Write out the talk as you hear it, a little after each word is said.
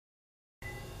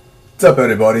What's up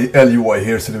everybody, LUI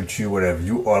here, salute you wherever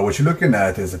you are. What you're looking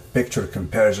at is a picture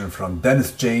comparison from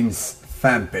Dennis James'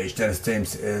 fan page. Dennis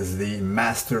James is the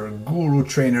master guru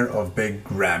trainer of Big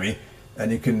Ramy,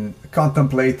 and you can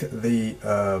contemplate the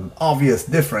obvious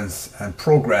difference and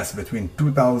progress between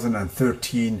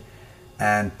 2013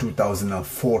 and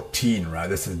 2014, right?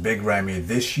 This is Big Ramy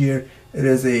this year. It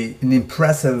is an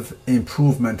impressive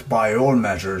improvement by all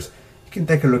measures. You can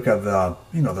take a look at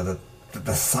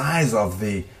the size of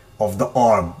the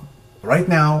arm. Right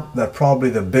now, they're probably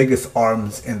the biggest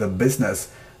arms in the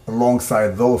business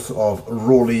alongside those of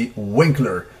Rolly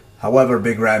Winkler. However,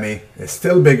 Big Ramy is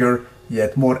still bigger,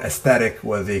 yet more aesthetic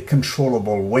with a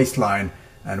controllable waistline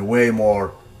and way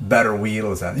more better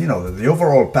wheels, and the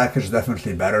overall package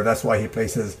definitely better. That's why he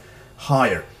places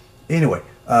higher. Anyway,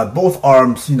 both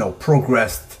arms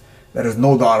progressed. There is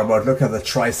no doubt about it. Look at the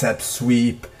tricep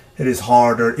sweep. It is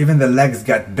harder. Even the legs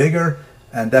got bigger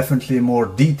and definitely more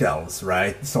details,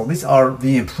 right? So these are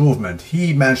the improvement.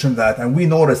 He mentioned that, and we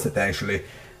noticed it actually.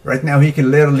 Right now he can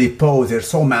literally pose. They're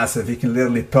so massive. He can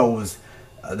literally pose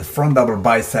the front double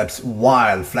biceps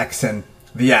while flexing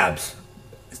the abs.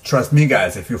 Trust me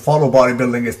guys, if you follow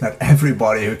bodybuilding, it's not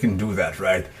everybody who can do that,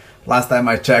 right? Last time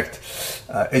I checked,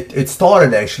 it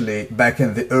started actually back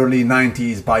in the early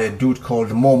 90s by a dude called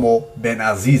Momo Ben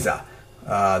Aziza.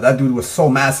 That dude was so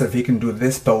massive he can do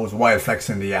this pose while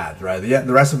flexing the abs, right?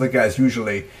 The rest of the guys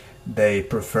usually they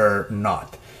prefer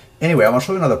not. Anyway, I'm gonna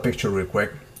show you another picture real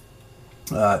quick,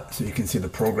 so you can see the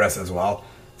progress as well.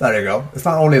 There you go. It's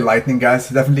not only lightning, guys.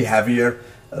 It's definitely heavier,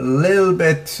 a little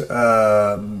bit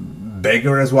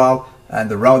bigger as well, and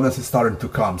the roundness is starting to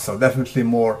come. So definitely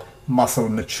more muscle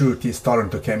maturity is starting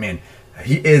to come in.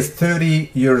 He is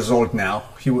 30 years old now.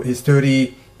 He's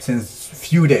 30 since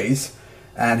few days,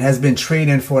 and has been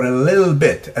training for a little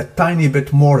bit, a tiny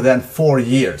bit more than 4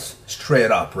 years, straight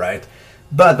up, right?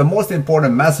 But the most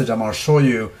important message I'm going to show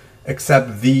you,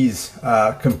 except these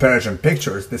comparison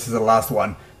pictures, this is the last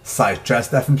one, side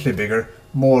chest, definitely bigger,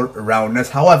 more roundness.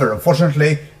 However,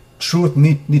 unfortunately, truth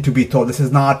need to be told, this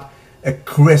is not a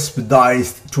crisp,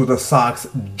 diced to the socks,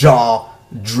 jaw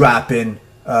dropping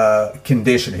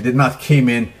condition. He did not came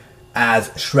in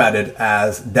as shredded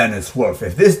as Dennis Wolf.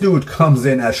 If this dude comes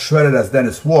in as shredded as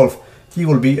Dennis Wolf, he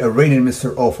will be a reigning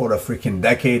Mr. O for a freaking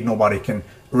decade. Nobody can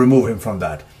remove him from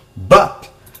that. But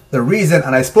the reason,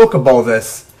 and I spoke about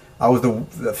this, I was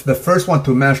the first one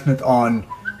to mention it on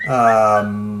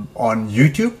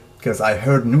YouTube, because I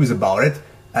heard news about it,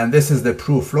 and this is the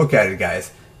proof. Look at it,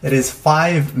 guys. It is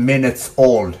 5 minutes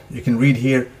old. You can read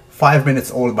here, 5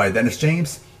 minutes old by Dennis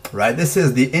James, right? This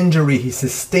is the injury he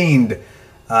sustained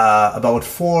about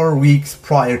 4 weeks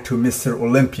prior to Mr.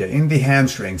 Olympia in the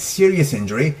hamstring, serious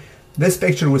injury. This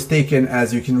picture was taken,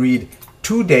 as you can read,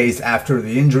 2 days after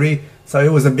the injury, so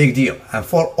it was a big deal. And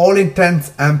for all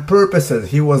intents and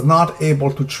purposes, he was not able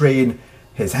to train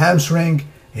his hamstring,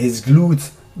 his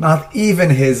glutes, not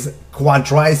even his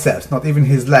quadriceps, not even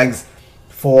his legs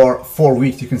for 4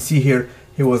 weeks. You can see here,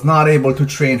 he was not able to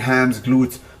train hams,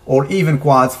 glutes, or even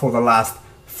quads for the last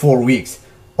 4 weeks.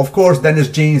 Of course, Dennis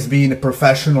James, being a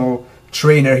professional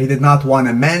trainer, he did not want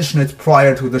to mention it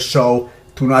prior to the show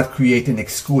to not create an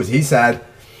excuse. He said,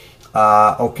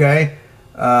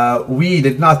 we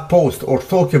did not post or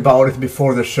talk about it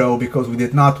before the show because we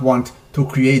did not want to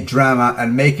create drama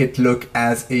and make it look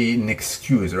as an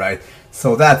excuse, right?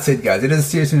 So that's it, guys. It is a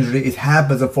serious injury. It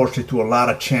happens, unfortunately, to a lot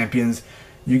of champions.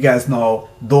 You guys know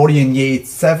Dorian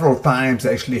Yates several times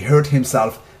actually hurt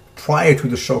himself prior to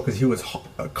the show because he was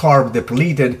carb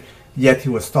depleted, yet he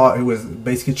was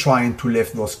basically trying to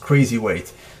lift those crazy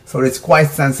weights. So it's quite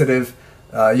sensitive.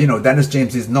 Dennis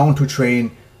James is known to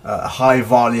train high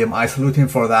volume. I salute him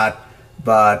for that,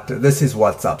 but this is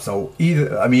what's up. So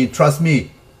trust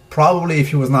me, probably if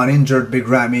he was not injured, Big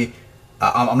Ramy,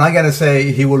 I'm not gonna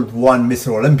say he would won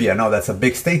Mr. Olympia. No, that's a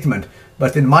big statement.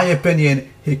 But in my opinion,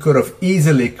 he could have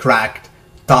easily cracked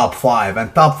top 5,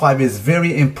 and top 5 is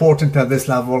very important at this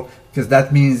level because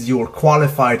that means you're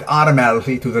qualified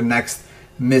automatically to the next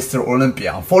Mr.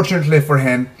 Olympia. Unfortunately for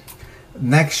him,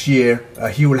 next year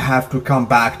he will have to come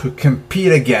back to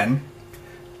compete again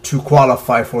to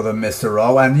qualify for the Mr.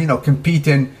 O, and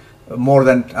competing more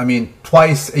than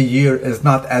twice a year is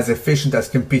not as efficient as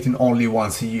competing only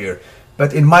once a year.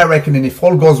 But in my reckoning, if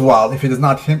all goes well, if he does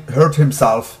not hurt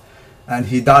himself and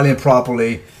he dial in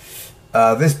properly,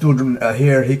 this dude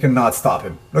here, he cannot stop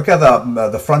him. Look at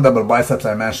the front double biceps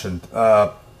I mentioned.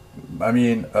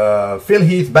 Phil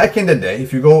Heath, back in the day,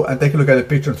 if you go and take a look at the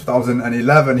picture in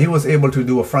 2011, he was able to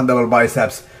do a front double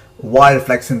biceps while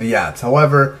flexing the abs.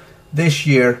 However, this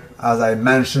year, as I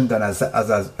mentioned and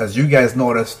as you guys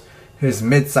noticed, his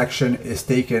midsection is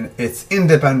taking its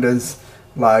independence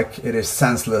like it is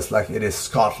senseless, like it is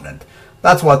Scotland.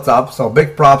 That's what's up. So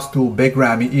big props to Big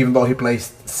Ramy. Even though he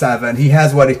placed 7, he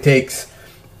has what it takes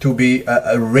to be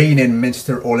a reigning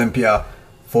Mr. Olympia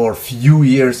for few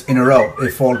years in a row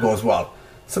if all goes well.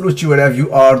 Salute you wherever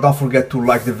you are. Don't forget to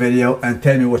like the video and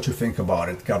tell me what you think about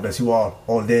it. God bless you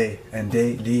all day and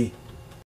daily.